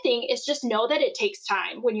thing is just know that it takes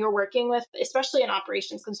time when you're working with, especially an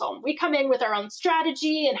operations consultant. We come in with our own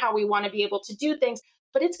strategy and how we want to be able to do things,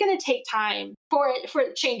 but it's going to take time for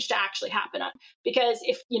change to actually happen. Because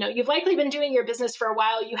if, you've likely been doing your business for a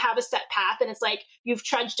while, you have a set path and it's like you've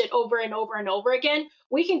trudged it over and over and over again.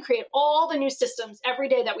 We can create all the new systems every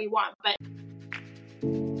day that we want, but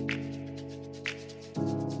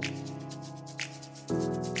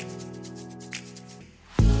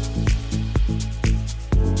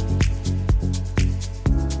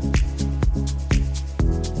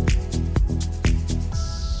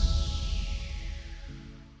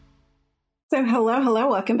So hello.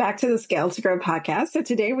 Welcome back to the Scale to Grow podcast. So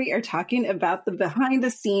today we are talking about the behind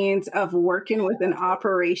the scenes of working with an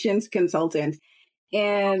operations consultant.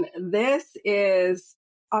 And this is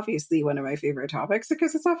obviously one of my favorite topics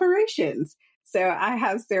because it's operations. So I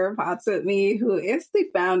have Sarah Potts with me, who is the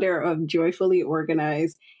founder of Joyfully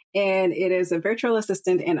Organized. And it is a virtual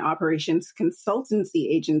assistant and operations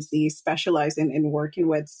consultancy agency specializing in working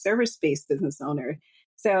with service-based business owners.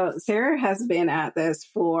 So Sarah has been at this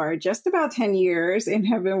for just about 10 years and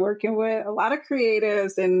have been working with a lot of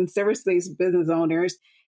creatives and service-based business owners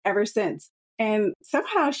ever since. And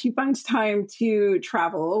somehow she finds time to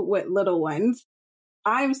travel with little ones.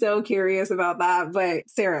 I'm so curious about that. But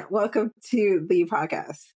Sarah, welcome to the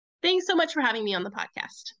podcast. Thanks so much for having me on the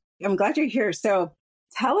podcast. I'm glad you're here. So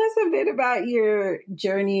tell us a bit about your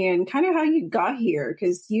journey and kind of how you got here,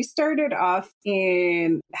 because you started off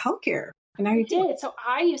in healthcare. I did. So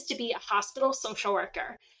I used to be a hospital social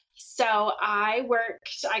worker. So I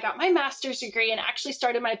got my master's degree and actually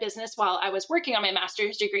started my business while I was working on my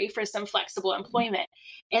master's degree for some flexible employment.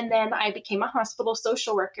 And then I became a hospital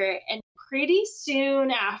social worker. And pretty soon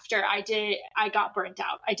after I got burnt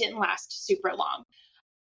out. I didn't last super long,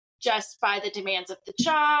 just by the demands of the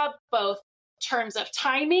job, both terms of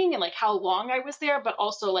timing and like how long I was there, but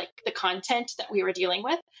also like the content that we were dealing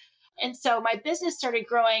with. And so my business started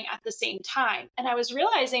growing at the same time. And I was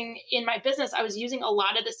realizing in my business, I was using a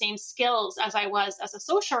lot of the same skills as I was as a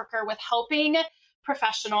social worker with helping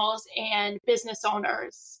professionals and business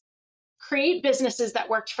owners create businesses that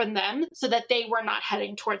worked for them so that they were not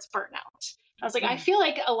heading towards burnout. I was like, I feel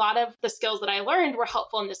like a lot of the skills that I learned were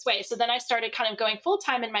helpful in this way. So then I started kind of going full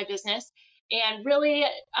time in my business and really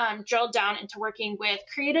drilled down into working with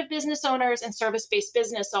creative business owners and service-based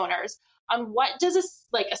business owners on what does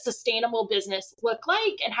a sustainable business look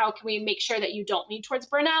like and how can we make sure that you don't lead towards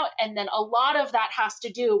burnout. And then a lot of that has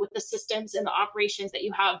to do with the systems and the operations that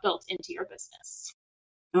you have built into your business.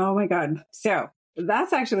 Oh my God. So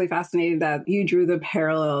that's actually fascinating that you drew the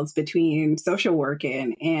parallels between social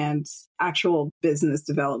working and actual business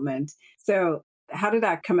development. So how did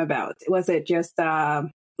that come about? Was it just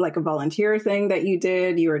like a volunteer thing that you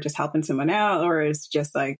did? You were just helping someone out, or it's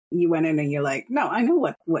just like you went in and you're like, no, I know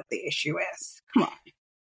what the issue is. Come on.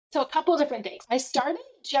 So a couple of different things. I started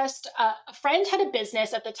just a friend had a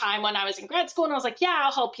business at the time when I was in grad school. And I was like, yeah,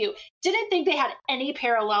 I'll help you. Didn't think they had any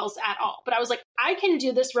parallels at all. But I was like, I can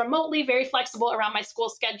do this remotely, very flexible around my school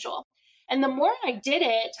schedule. And the more I did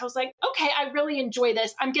it, I was like, okay, I really enjoy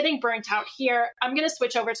this. I'm getting burnt out here. I'm going to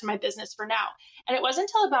switch over to my business for now. And it wasn't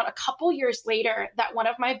until about a couple years later that one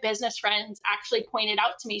of my business friends actually pointed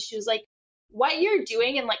out to me, she was like, what you're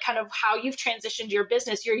doing and like kind of how you've transitioned your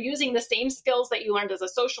business, you're using the same skills that you learned as a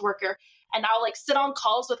social worker. And I'll like sit on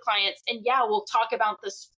calls with clients and yeah, we'll talk about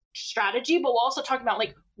this strategy, but we'll also talk about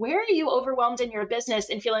like, where are you overwhelmed in your business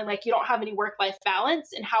and feeling like you don't have any work-life balance?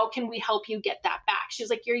 And how can we help you get that back? She's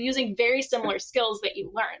like, you're using very similar skills that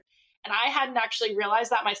you learned. And I hadn't actually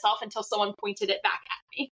realized that myself until someone pointed it back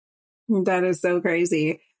at me. That is so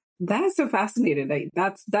crazy. That is so fascinating.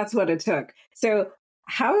 That's what it took. So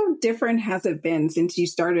how different has it been since you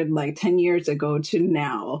started like 10 years ago to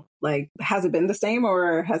now? Like, has it been the same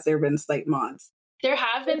or has there been slight mods? There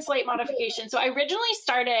have been slight modifications. So I originally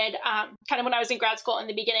started kind of when I was in grad school in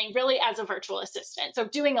the beginning, really as a virtual assistant. So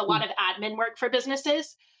doing a lot of admin work for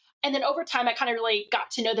businesses. And then over time, I kind of really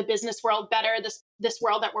got to know the business world better, this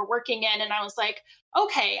world that we're working in. And I was like,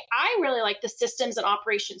 okay, I really like the systems and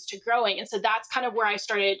operations to growing. And so that's kind of where I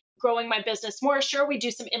started growing my business more. Sure, we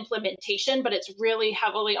do some implementation, but it's really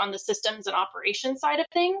heavily on the systems and operations side of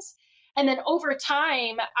things. And then over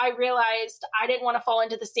time, I realized I didn't want to fall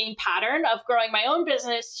into the same pattern of growing my own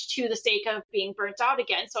business to the sake of being burnt out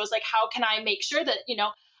again. So I was like, how can I make sure that,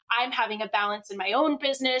 I'm having a balance in my own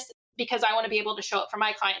business because I want to be able to show up for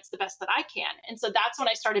my clients the best that I can. And so that's when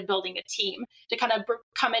I started building a team to kind of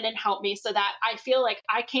come in and help me so that I feel like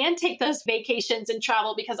I can take those vacations and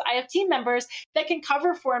travel because I have team members that can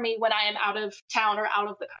cover for me when I am out of town or out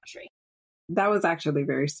of the country. That was actually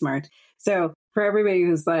very smart. So for everybody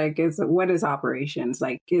who's like, what is operations?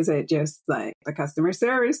 Like, is it just like the customer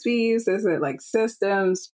service piece? Is it like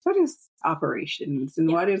systems? What is operations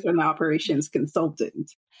and what is an operations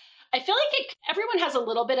consultant? I feel like everyone has a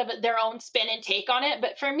little bit of their own spin and take on it.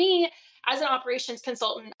 But for me, as an operations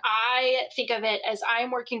consultant, I think of it as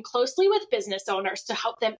I'm working closely with business owners to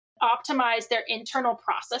help them optimize their internal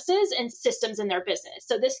processes and systems in their business.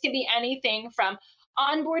 So this could be anything from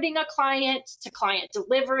onboarding a client to client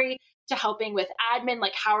delivery to helping with admin,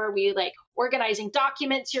 like how are we like organizing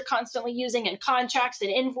documents you're constantly using and contracts and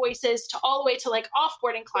invoices, to all the way to like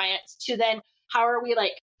offboarding clients, to then how are we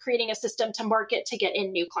like creating a system to market to get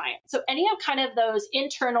in new clients. So any of kind of those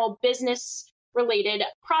internal business related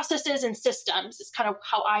processes and systems is kind of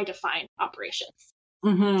how I define operations.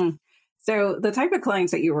 Mm-hmm. So the type of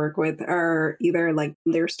clients that you work with are either like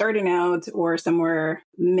they're starting out or somewhere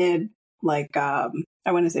mid, like I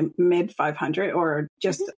want to say mid 500 or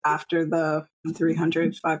just after the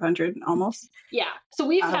 300, 500 almost. Yeah. So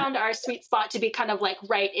we found our sweet spot to be kind of like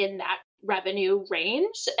right in that revenue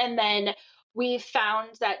range. And then we found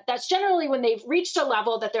that that's generally when they've reached a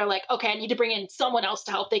level that they're like, okay, I need to bring in someone else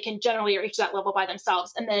to help. They can generally reach that level by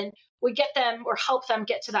themselves. And then we get them or help them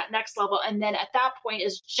get to that next level. And then at that point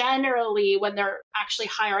is generally when they're actually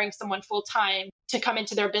hiring someone full time to come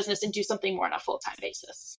into their business and do something more on a full time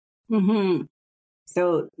basis. Mm-hmm.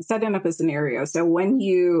 So setting up a scenario. So when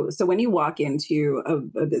you walk into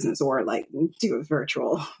a business or like do a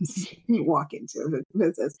virtual walk into a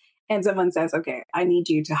business and someone says, okay, I need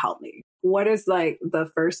you to help me. What is like the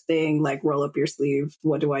first thing, like roll up your sleeve?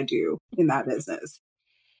 What do I do in that business?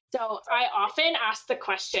 So I often ask the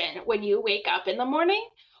question, when you wake up in the morning,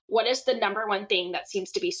 what is the number one thing that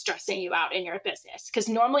seems to be stressing you out in your business? Because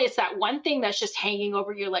normally it's that one thing that's just hanging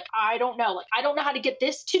over you. Like, I don't know how to get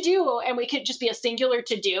this to do. And we could just be a singular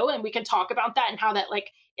to do. And we can talk about that and how that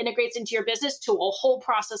like integrates into your business to a whole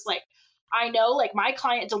process. Like, I know like my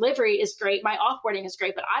client delivery is great. My offboarding is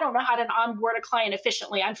great, but I don't know how to onboard a client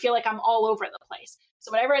efficiently. I feel like I'm all over the place.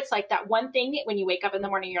 So whenever it's like that one thing, when you wake up in the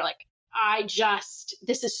morning, you're like,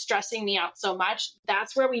 this is stressing me out so much.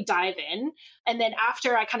 That's where we dive in. And then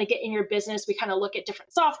after I kind of get in your business, we kind of look at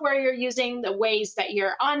different software you're using, the ways that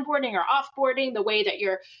you're onboarding or offboarding, the way that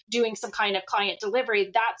you're doing some kind of client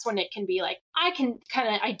delivery. That's when it can be like, I can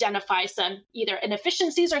kind of identify some either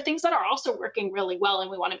inefficiencies or things that are also working really well.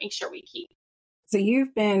 And we want to make sure we keep. So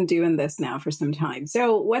you've been doing this now for some time.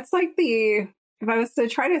 So what's like if I was to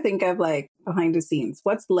try to think of like behind the scenes,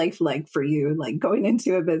 what's life like for you? Like going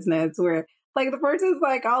into a business where like the person's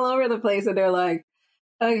like all over the place and they're like,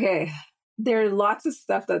 okay, there are lots of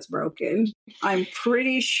stuff that's broken. I'm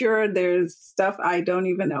pretty sure there's stuff I don't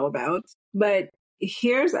even know about, but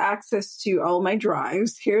here's access to all my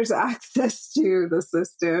drives. Here's access to the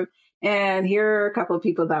system. And here are a couple of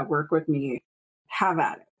people that work with me. Have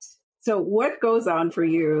at it. So what goes on for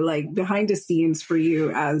you, like behind the scenes for you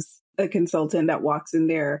as a consultant that walks in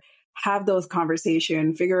there, have those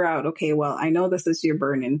conversations, figure out, okay, well, I know this is your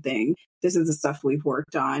burn-in thing. This is the stuff we've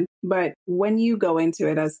worked on. But when you go into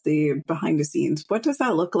it as the behind the scenes, what does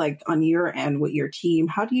that look like on your end with your team?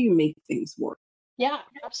 How do you make things work? Yeah,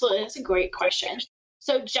 absolutely. That's a great question.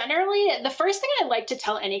 So generally, the first thing I like to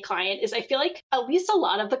tell any client is I feel like at least a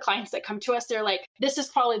lot of the clients that come to us, they're like, this is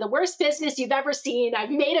probably the worst business you've ever seen. I've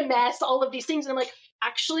made a mess, all of these things. And I'm like,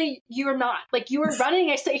 actually, you're not. Like you are running,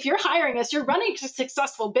 if you're hiring us, you're running a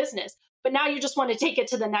successful business, but now you just want to take it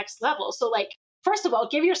to the next level. So like, first of all,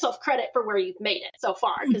 give yourself credit for where you've made it so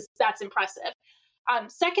far, because that's impressive.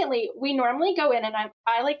 Secondly, we normally go in and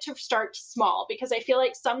I like to start small because I feel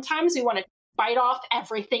like sometimes we want to bite off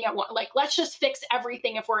everything at once. Like, let's just fix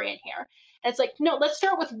everything if we're in here. And it's like, no, let's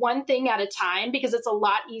start with one thing at a time because it's a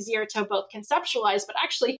lot easier to both conceptualize, but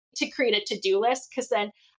actually to create a to-do list. Because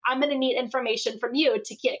then I'm going to need information from you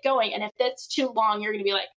to get going. And if that's too long, you're going to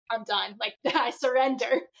be like, I'm done. Like, I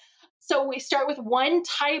surrender. So we start with one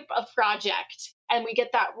type of project and we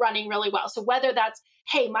get that running really well. So whether that's,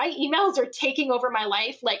 hey, my emails are taking over my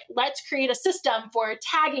life, like let's create a system for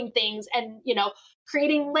tagging things and,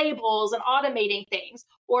 creating labels and automating things.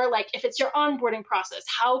 Or like if it's your onboarding process,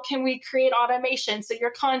 how can we create automation so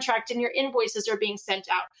your contract and your invoices are being sent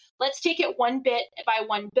out? Let's take it one bit by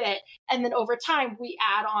one bit. And then over time, we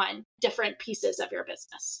add on different pieces of your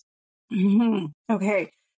business. Mm-hmm. Okay.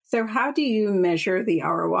 So how do you measure the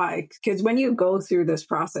ROI? Because when you go through this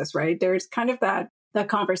process, right, there's kind of that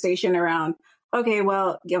conversation around,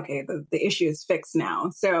 the issue is fixed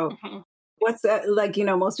now. So what's that? Like,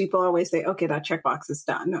 most people always say, okay, that checkbox is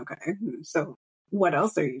done. Okay. So what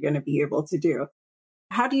else are you going to be able to do?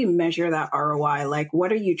 how do you measure that ROI? Like,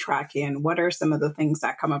 what are you tracking? What are some of the things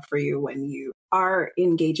that come up for you when you are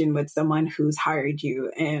engaging with someone who's hired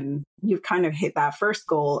you and you've kind of hit that first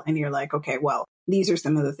goal and you're like, okay, well, these are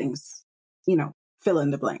some of the things, fill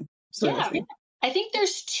in the blank. Yeah. I think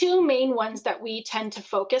there's two main ones that we tend to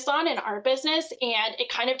focus on in our business, and it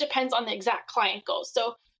kind of depends on the exact client goals.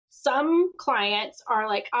 So some clients are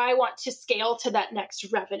like, I want to scale to that next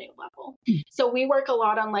revenue level. So we work a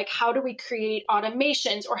lot on like, how do we create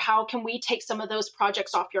automations, or how can we take some of those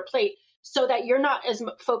projects off your plate so that you're not as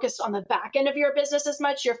focused on the back end of your business as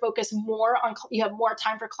much. You're focused more on, you have more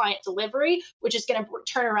time for client delivery, which is going to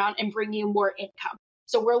turn around and bring you more income.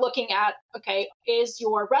 So we're looking at, okay, is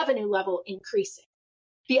your revenue level increasing?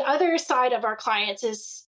 The other side of our clients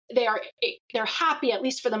is they're happy, at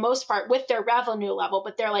least for the most part, with their revenue level,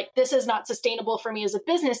 but they're like, this is not sustainable for me as a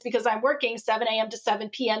business because I'm working 7 a.m. to 7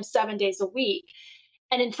 p.m. 7 days a week.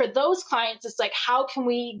 And then for those clients, it's like, how can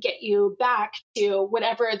we get you back to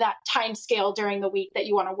whatever that time scale during the week that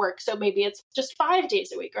you want to work? So maybe it's just 5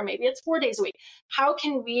 days a week, or maybe it's 4 days a week. How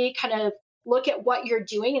can we kind of look at what you're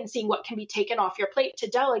doing and seeing what can be taken off your plate to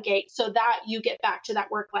delegate so that you get back to that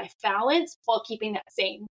work-life balance while keeping that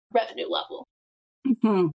same revenue level?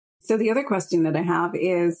 Mm-hmm. So the other question that I have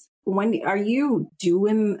is, when are you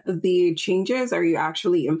doing the changes? Are you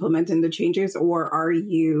actually implementing the changes, or are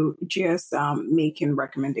you just making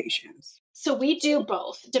recommendations? So we do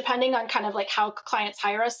both, depending on kind of like how clients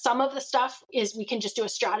hire us. Some of the stuff is we can just do a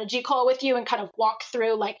strategy call with you and kind of walk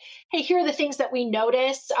through like, hey, here are the things that we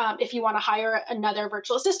notice. If you want to hire another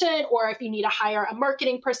virtual assistant, or if you need to hire a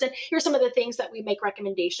marketing person, here's some of the things that we make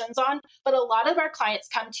recommendations on. But a lot of our clients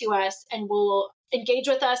come to us and will engage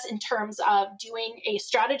with us in terms of doing a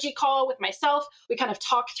strategy call with myself. We kind of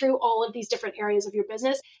talk through all of these different areas of your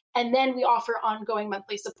business. And then we offer ongoing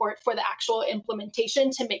monthly support for the actual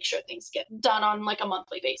implementation to make sure things get done on like a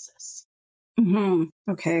monthly basis. Mm-hmm.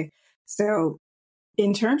 Okay. So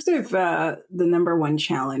in terms of the number one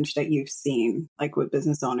challenge that you've seen, like with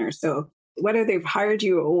business owners, so whether they've hired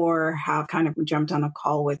you or have kind of jumped on a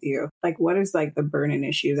call with you, like what is like the burning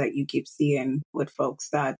issue that you keep seeing with folks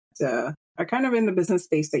that are kind of in the business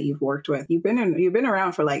space that you've worked with? You've been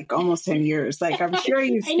around for like almost 10 years. Like I'm sure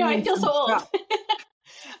you've I know, I feel so old.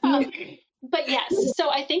 But yes, so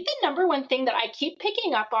I think the number one thing that I keep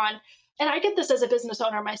picking up on, and I get this as a business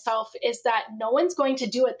owner myself, is that no one's going to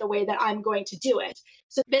do it the way that I'm going to do it.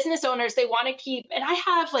 So business owners, they want to keep, and I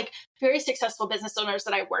have like very successful business owners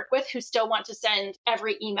that I work with who still want to send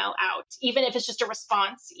every email out, even if it's just a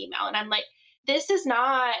response email. And I'm like, this is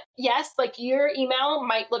not, yes, like your email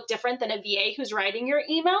might look different than a VA who's writing your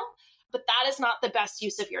email, but that is not the best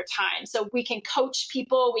use of your time. So we can coach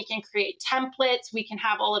people, we can create templates, we can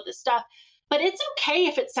have all of this stuff. But it's okay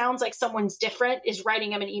if it sounds like someone's different is writing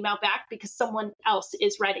them an email back because someone else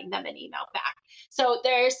is writing them an email back. So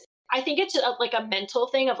I think it's like a mental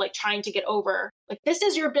thing of like trying to get over, like, this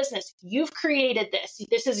is your business. You've created this.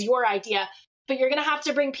 This is your idea, but you're going to have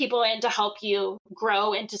to bring people in to help you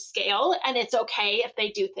grow and to scale. And it's okay if they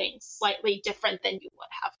do things slightly different than you would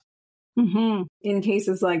have. Mm-hmm. In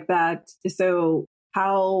cases like that, so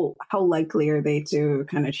how likely are they to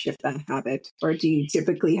kind of shift that habit? Or do you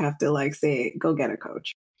typically have to like say, go get a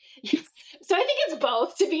coach? So I think it's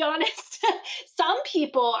both, to be honest. Some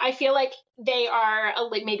people, I feel like they are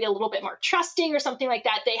maybe a little bit more trusting or something like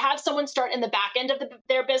that. They have someone start in the back end of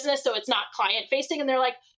their business, so it's not client facing, and they're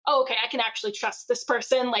like, oh, okay, I can actually trust this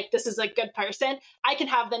person. Like, this is a good person. I can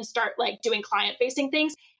have them start like doing client facing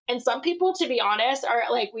things. And some people, to be honest, are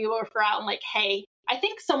like, we will refer out and like, hey, I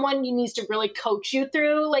think someone needs to really coach you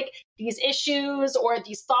through like these issues or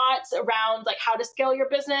these thoughts around like how to scale your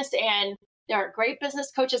business. And there are great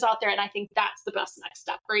business coaches out there. And I think that's the best next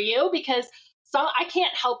step for you, because I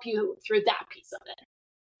can't help you through that piece of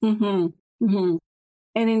it. Mm-hmm. Mm-hmm.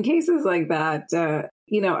 And in cases like that,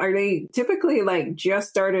 are they typically like just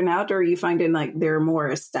starting out, or are you finding like they're more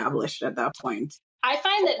established at that point? I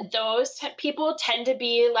find that those people tend to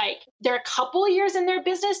be like, they're a couple years in their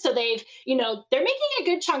business. So they're making a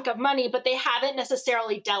good chunk of money, but they haven't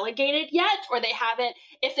necessarily delegated yet, or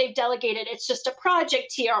if they've delegated, it's just a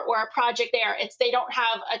project here or a project there. They don't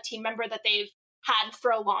have a team member that they've had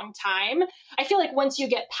for a long time. I feel like once you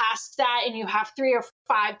get past that and you have 3 or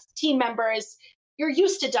 5 team members, you're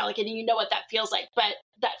used to delegating, you know what that feels like. But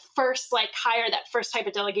that first like hire, that first type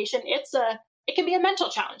of delegation, it can be a mental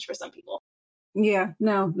challenge for some people. Yeah,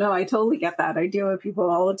 no, I totally get that. I deal with people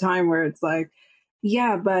all the time where it's like,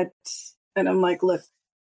 yeah, and I'm like, look,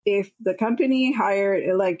 if the company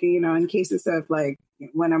hired, like, in cases of like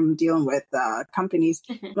when I'm dealing with companies,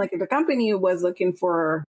 like if the company was looking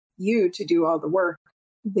for you to do all the work,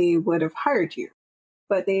 they would have hired you.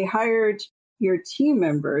 but they hired your team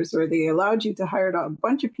members, or they allowed you to hire a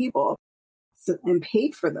bunch of people and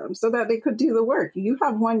paid for them so that they could do the work. You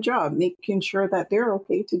have one job, making sure that they're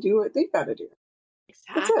okay to do what they got to do.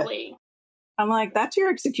 Exactly. I'm like, that's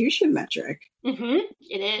your execution metric. It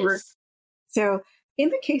is. So in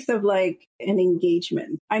the case of like an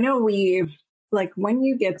engagement, I know when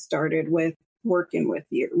you get started with working with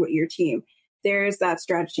your team, there's that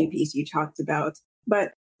strategy piece you talked about.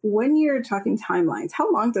 But when you're talking timelines,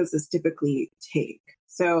 how long does this typically take?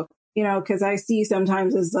 So, because I see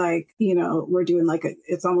sometimes it's like, we're doing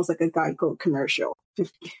it's almost like a Geico commercial,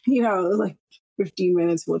 like 15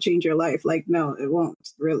 minutes will change your life. Like, no, it won't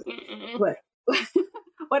really. But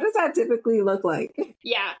what does that typically look like?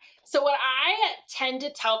 Yeah. So what I tend to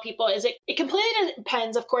tell people is it completely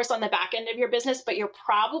depends, of course, on the back end of your business, but you're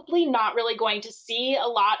probably not really going to see a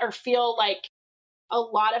lot or feel like a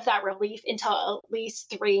lot of that relief until at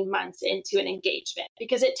least 3 months into an engagement,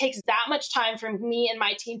 because it takes that much time for me and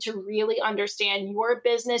my team to really understand your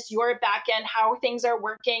business, your back end, how things are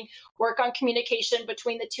working, work on communication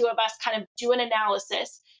between the two of us, kind of do an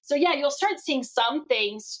analysis. So yeah, you'll start seeing some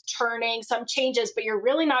things turning, some changes, but you're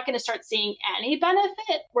really not going to start seeing any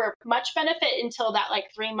benefit or much benefit until that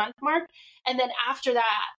 3-month mark. And then after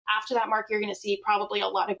that mark, you're going to see probably a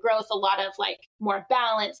lot of growth, a lot of more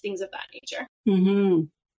balance, things of that nature. Mm-hmm.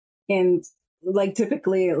 And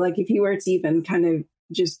typically, if you were to even kind of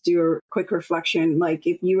just do a quick reflection,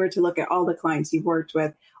 if you were to look at all the clients you've worked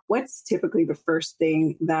with, what's typically the first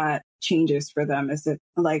thing that changes for them? Is it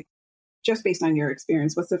just based on your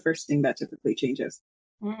experience, what's the first thing that typically changes?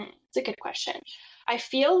 It's a good question. I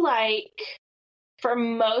feel like for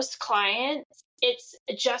most clients, it's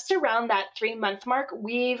just around that 3-month mark.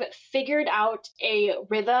 We've figured out a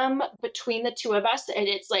rhythm between the two of us, and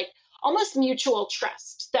it's almost mutual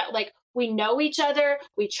trust that we know each other,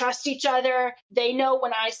 we trust each other. They know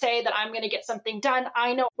when I say that I'm going to get something done,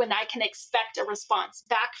 I know when I can expect a response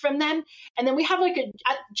back from them. And then we have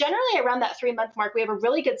generally around that 3-month mark, we have a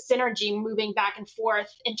really good synergy moving back and forth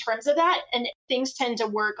in terms of that. And things tend to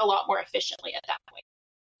work a lot more efficiently at that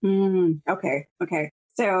point. Okay.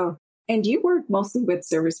 So, and you work mostly with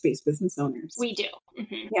service-based business owners. We do.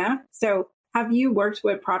 Yeah. So have you worked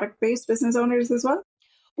with product-based business owners as well?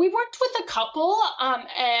 We've worked with a couple,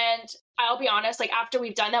 and I'll be honest, after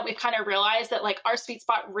we've done that, we've kind of realized that our sweet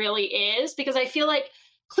spot really is, because I feel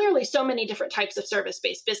clearly so many different types of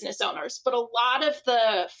service-based business owners, but a lot of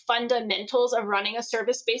the fundamentals of running a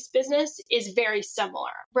service-based business is very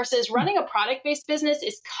similar, versus running a product-based business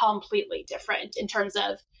is completely different in terms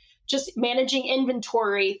of just managing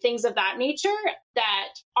inventory, things of that nature, that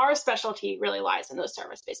our specialty really lies in those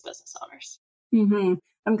service-based business owners. Mm-hmm.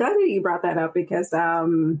 I'm glad that you brought that up, because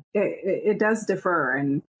it does differ.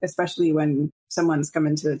 And especially when someone's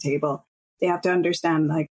coming to the table, they have to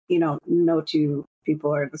understand, no two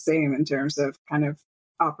people are the same in terms of kind of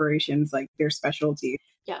operations, their specialty.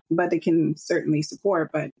 Yeah. But they can certainly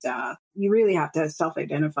support, but you really have to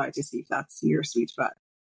self-identify to see if that's your sweet spot.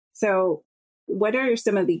 So what are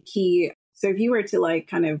some of the key, so if you were to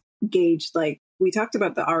kind of gauge, we talked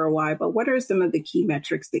about the ROI, but what are some of the key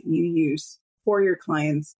metrics that you use for your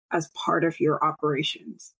clients as part of your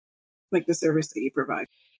operations, the service that you provide?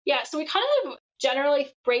 Yeah, so we kind of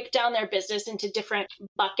generally break down their business into different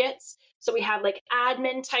buckets. So we have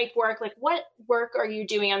admin type work, what work are you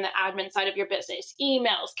doing on the admin side of your business?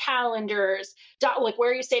 Emails, calendars,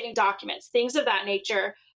 where are you saving documents, things of that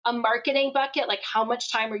nature. A marketing bucket, how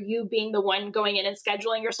much time are you being the one going in and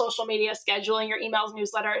scheduling your social media, scheduling your emails,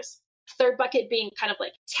 newsletters? Third bucket being kind of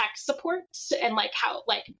tech support, and how,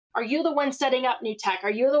 are you the one setting up new tech?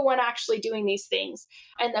 Are you the one actually doing these things?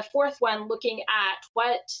 And the fourth one, looking at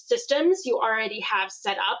what systems you already have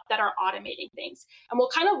set up that are automating things. And we'll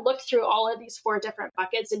kind of look through all of these 4 different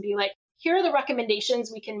buckets and be here are the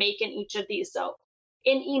recommendations we can make in each of these. So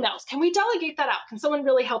in emails, can we delegate that out? Can someone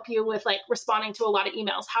really help you with responding to a lot of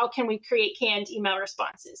emails? How can we create canned email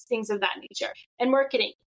responses? Things of that nature. And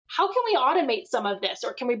marketing, how can we automate some of this?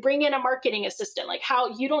 Or can we bring in a marketing assistant?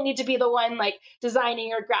 How you don't need to be the one designing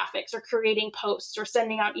your graphics or creating posts or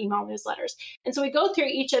sending out email newsletters. And so we go through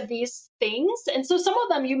each of these things. And so some of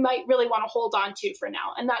them you might really want to hold on to for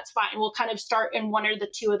now, and that's fine. We'll kind of start in one or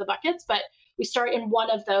the 2 of the buckets, but we start in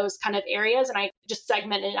one of those kind of areas, and I just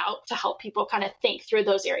segment it out to help people kind of think through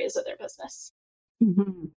those areas of their business.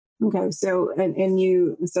 Mm-hmm. Okay. So,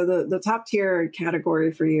 so the top tier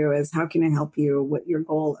category for you is how can I help you with your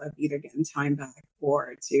goal of either getting time back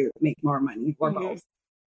or to make more money, or both.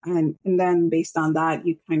 And then based on that,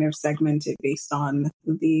 you kind of segment it based on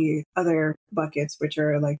the other buckets, which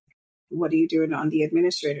are What are you doing on the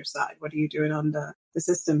administrative side? What are you doing on the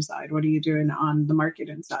system side? What are you doing on the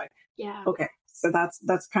marketing side? Yeah. Okay. So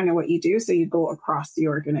that's kind of what you do. So you go across the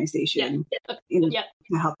organization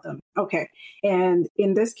to help them. Okay. And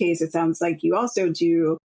in this case, it sounds like you also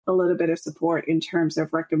do a little bit of support in terms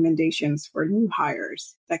of recommendations for new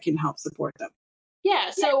hires that can help support them. Yeah.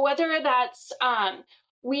 So whether that's,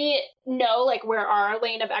 we know like where our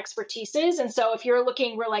lane of expertise is. And so if you're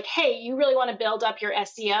looking, we're like, hey, you really want to build up your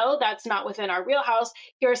SEO. That's not within our wheelhouse.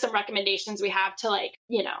 Here are some recommendations we have to like,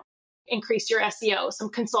 increase your SEO, some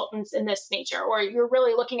consultants in this nature, or you're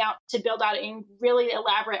really looking out to build out a really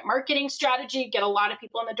elaborate marketing strategy, get a lot of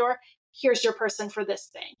people in the door. Here's your person for this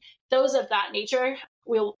thing. Those of that nature,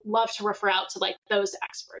 we'll love to refer out to like those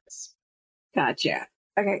experts. Gotcha.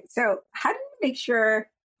 Okay. So how do you make sure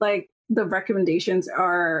like the recommendations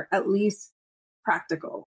are at least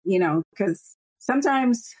practical, because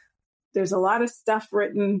sometimes there's a lot of stuff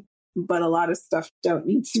written, but a lot of stuff don't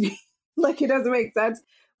need to be like, it doesn't make sense.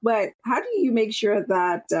 But how do you make sure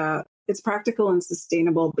that it's practical and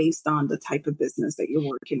sustainable based on the type of business that you're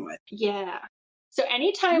working with? Yeah. So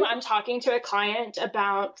anytime I'm talking to a client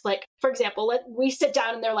about, like, for example, we sit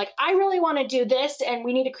down and they're like, I really want to do this and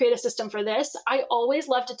we need to create a system for this. I always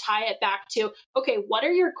love to tie it back to, okay, what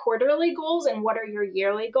are your quarterly goals and what are your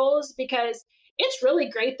yearly goals? Because it's really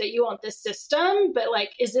great that you want this system, but like,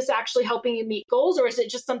 is this actually helping you meet goals, or is it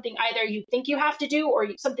just something either you think you have to do or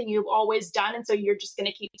something you've always done and so you're just going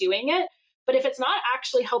to keep doing it? But if it's not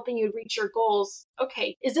actually helping you reach your goals,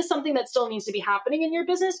 okay, is this something that still needs to be happening in your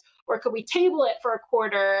business? Or could we table it for a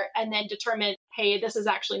quarter and then determine, hey, this is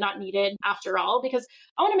actually not needed after all? Because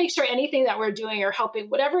I want to make sure anything that we're doing or helping,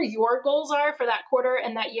 whatever your goals are for that quarter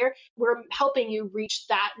and that year, we're helping you reach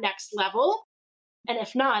that next level. And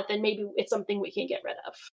if not, then maybe it's something we can get rid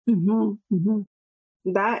of. Mm-hmm,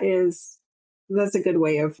 mm-hmm. That's a good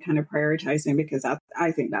way of kind of prioritizing, because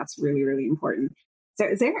I think that's really, really important. So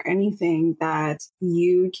is there anything that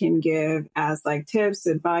you can give as like tips,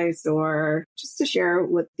 advice, or just to share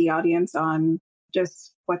with the audience on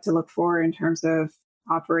just what to look for in terms of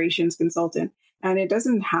operations consultant? And it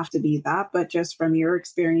doesn't have to be that, but just from your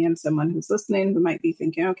experience, someone who's listening who might be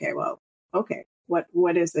thinking, okay,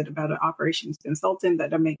 what is it about an operations consultant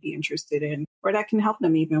that I might be interested in, or that can help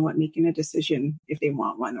them even with making a decision if they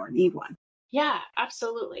want one or need one? Yeah,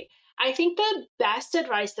 absolutely. I think the best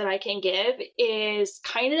advice that I can give is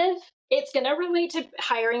it's going to relate to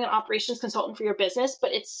hiring an operations consultant for your business,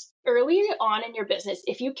 but it's early on in your business.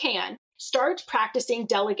 If you can, start practicing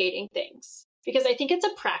delegating things, because I think it's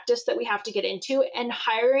a practice that we have to get into, and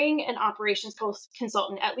hiring an operations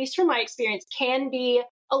consultant, at least from my experience, can be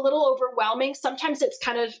a little overwhelming. Sometimes it's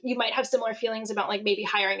kind of, you might have similar feelings about like maybe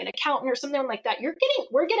hiring an accountant or something like that.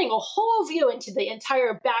 We're getting a whole view into the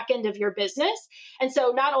entire back end of your business. And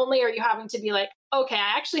so not only are you having to be like, okay,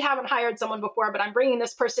 I actually haven't hired someone before, but I'm bringing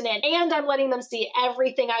this person in and I'm letting them see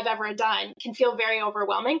everything I've ever done, can feel very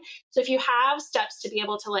overwhelming. So if you have steps to be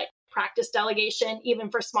able to like practice delegation, even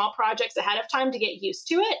for small projects ahead of time to get used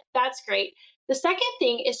to it, that's great. The second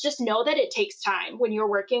thing is just know that it takes time when you're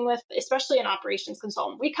working with, especially an operations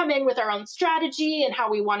consultant. We come in with our own strategy and how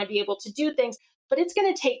we want to be able to do things, but it's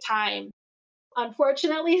going to take time.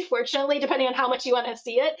 Unfortunately, fortunately, depending on how much you want to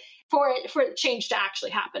see it, for change to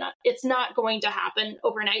actually happen. It's not going to happen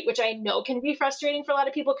overnight, which I know can be frustrating for a lot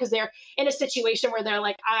of people because they're in a situation where they're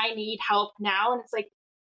like, I need help now. And it's like,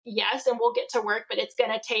 yes, and we'll get to work, but it's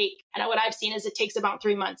going to take, and what I've seen is it takes about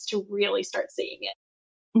 3 months to really start seeing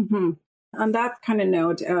it. Mm-hmm. On that kind of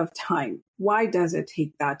note of time, why does it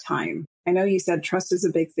take that time? I know you said trust is a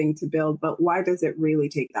big thing to build, but why does it really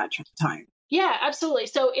take that time? Yeah, absolutely.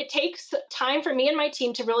 So it takes time for me and my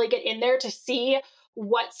team to really get in there to see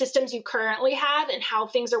what systems you currently have and how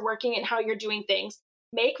things are working and how you're doing things.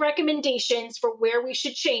 Make recommendations for where we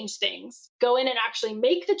should change things. Go in and actually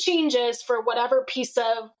make the changes for whatever piece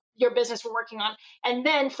of your business we're working on. And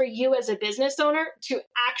then for you as a business owner to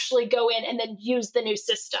actually go in and then use the new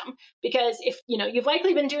system. Because if, you've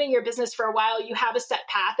likely been doing your business for a while, you have a set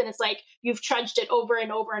path and it's like you've trudged it over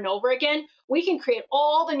and over and over again. We can create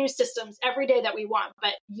all the new systems every day that we want,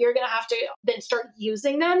 but you're going to have to then start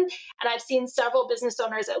using them. And I've seen several business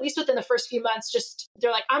owners, at least within the first few months,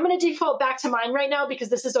 they're like, I'm going to default back to mine right now because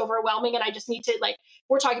this is overwhelming. And I just need to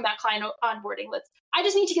we're talking about client onboarding. I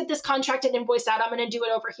just need to get this contract and invoice out. I'm going to do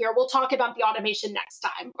it over here. We'll talk about the automation next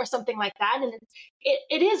time or something like that. And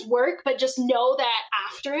it is work, but just know that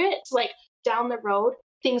after it, down the road,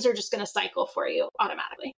 things are just going to cycle for you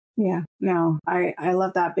automatically. Yeah, no, I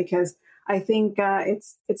love that because I think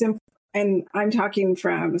it's and I'm talking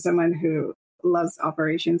from someone who loves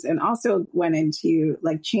operations and also went into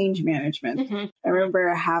like change management. Mm-hmm. I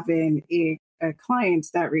remember having a client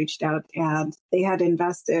that reached out and they had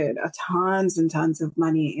invested tons and tons of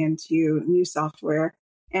money into new software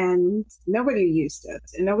and nobody used it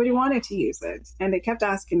and nobody wanted to use it. And they kept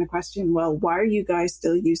asking the question, well, why are you guys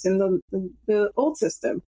still using the old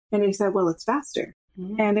system? And they said, well, it's faster.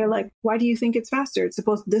 Mm-hmm. And they're like, why do you think it's faster? It's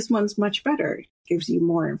supposed this one's much better. It gives you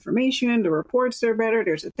more information. The reports are better.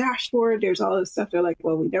 There's a dashboard. There's all this stuff. They're like,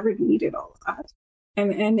 well, we never needed all of that.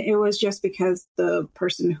 And it was just because the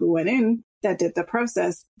person who went in that did the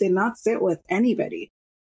process did not sit with anybody.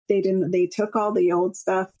 They took all the old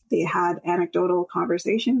stuff. They had anecdotal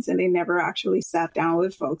conversations and they never actually sat down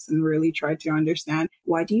with folks and really tried to understand,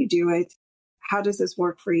 why do you do it? How does this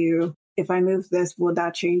work for you? If I move this, will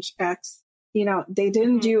that change X? You know, they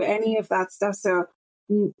didn't do any of that stuff. So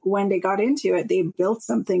when they got into it, they built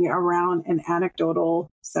something around an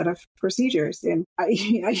anecdotal set of procedures. And I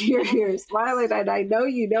hear you're smiling and I know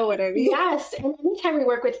you know what I mean. Yes. And anytime we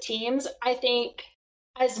work with teams, I think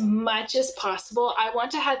as much as possible, I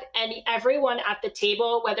want to have everyone at the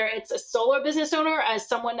table, whether it's a solo business owner, as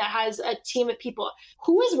someone that has a team of people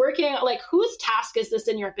who is working, like whose task is this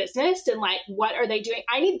in your business and like, what are they doing?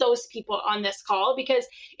 I need those people on this call because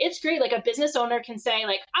it's great. Like a business owner can say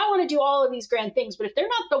like, I want to do all of these grand things, but if they're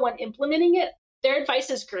not the one implementing it, their advice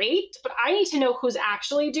is great, but I need to know who's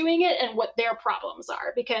actually doing it and what their problems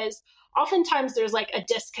are, because oftentimes there's like a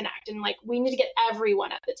disconnect and like, we need to get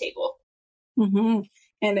everyone at the table. Mm-hmm.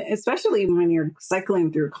 And especially when you're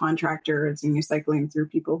cycling through contractors and you're cycling through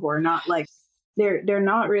people who are not like, they're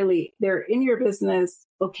not really, they're in your business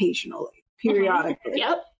occasionally, periodically.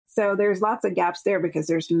 Yep. So there's lots of gaps there because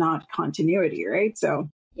there's not continuity, right? So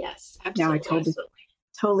yes, absolutely. Now I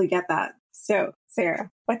totally get that. So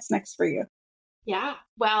Sarah, what's next for you? Yeah,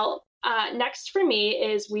 well, next for me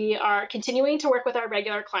is we are continuing to work with our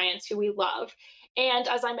regular clients who we love. And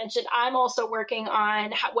as I mentioned, I'm also working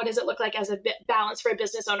on what does it look like as a balance for a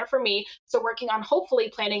business owner for me. So working on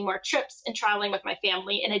hopefully planning more trips and traveling with my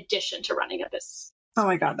family in addition to running a business. Oh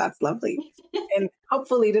my God, that's lovely. And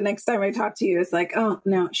hopefully the next time I talk to you, it's like, oh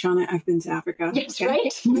no, Shauna, I've been to Africa. Yes,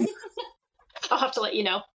 okay. Right? I'll have to let you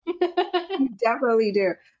know. You definitely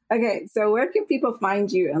do. Okay, so where can people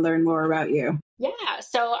find you and learn more about you? Yeah,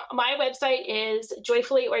 so my website is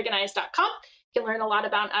joyfullyorganized.com. You can learn a lot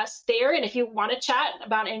about us there. And if you want to chat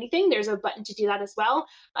about anything, there's a button to do that as well.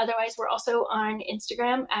 Otherwise, we're also on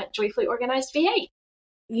Instagram at joyfullyorganizedva.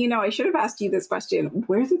 You know, I should have asked you this question.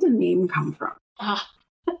 Where did the name come from?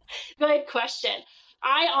 Good question.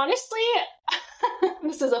 I honestly,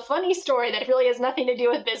 this is a funny story that really has nothing to do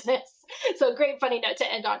with business. So great funny note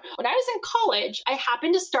to end on. When I was in college, I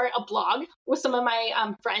happened to start a blog with some of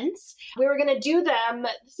my friends. We were going to do them.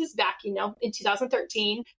 This is back, in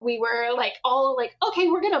 2013. We were all like, okay,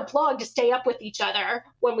 we're going to blog to stay up with each other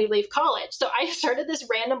when we leave college. So I started this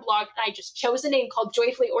random blog and I just chose a name called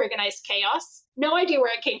Joyfully Organized Chaos. No idea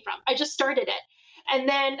where it came from. I just started it. And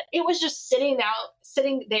then it was just sitting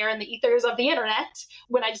there in the ethers of the internet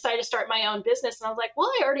when I decided to start my own business. And I was like, well,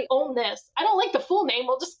 I already own this. I don't like the full name.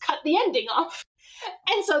 We'll just cut the ending off.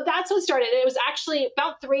 And so that's what started. It was actually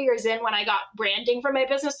about 3 years in when I got branding for my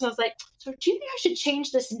business. And I was like, so do you think I should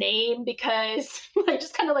change this name? Because I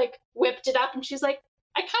just kind of whipped it up. And she's like,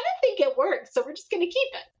 I kind of think it works. So we're just going to keep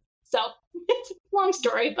it. So it's a long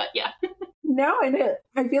story, but yeah. No, and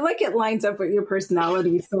I feel like it lines up with your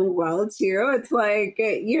personality so well too. It's like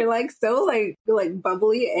you're so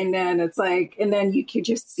bubbly, and then it's and then you can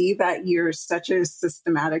just see that you're such a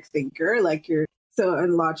systematic thinker.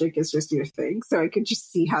 And logic is just your thing. So I could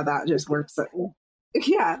just see how that just works.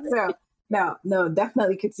 Yeah. So no,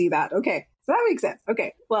 definitely could see that. Okay, so that makes sense.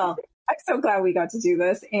 Okay, well, I'm so glad we got to do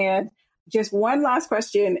this. And just one last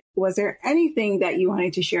question. Was there anything that you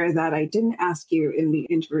wanted to share that I didn't ask you in the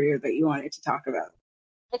interview that you wanted to talk about?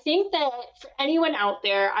 I think that for anyone out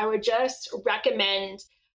there, I would just recommend,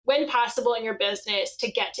 when possible in your business,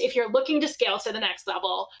 if you're looking to scale to the next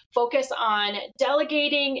level, focus on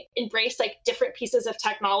delegating, embrace different pieces of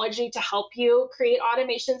technology to help you create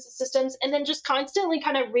automations and systems, and then just constantly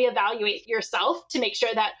kind of reevaluate yourself to make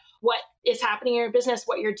sure that what is happening in your business,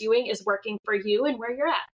 what you're doing is working for you and where you're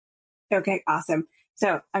at. Okay, awesome.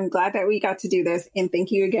 So I'm glad that we got to do this. And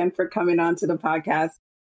thank you again for coming on to the podcast.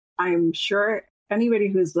 I'm sure anybody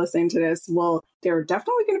who's listening to this they're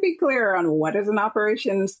definitely going to be clear on what is an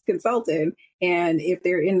operations consultant. And if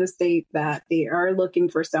they're in the state that they are looking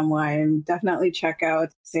for someone, definitely check out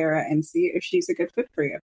Sarah and see if she's a good fit for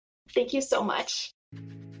you. Thank you so much.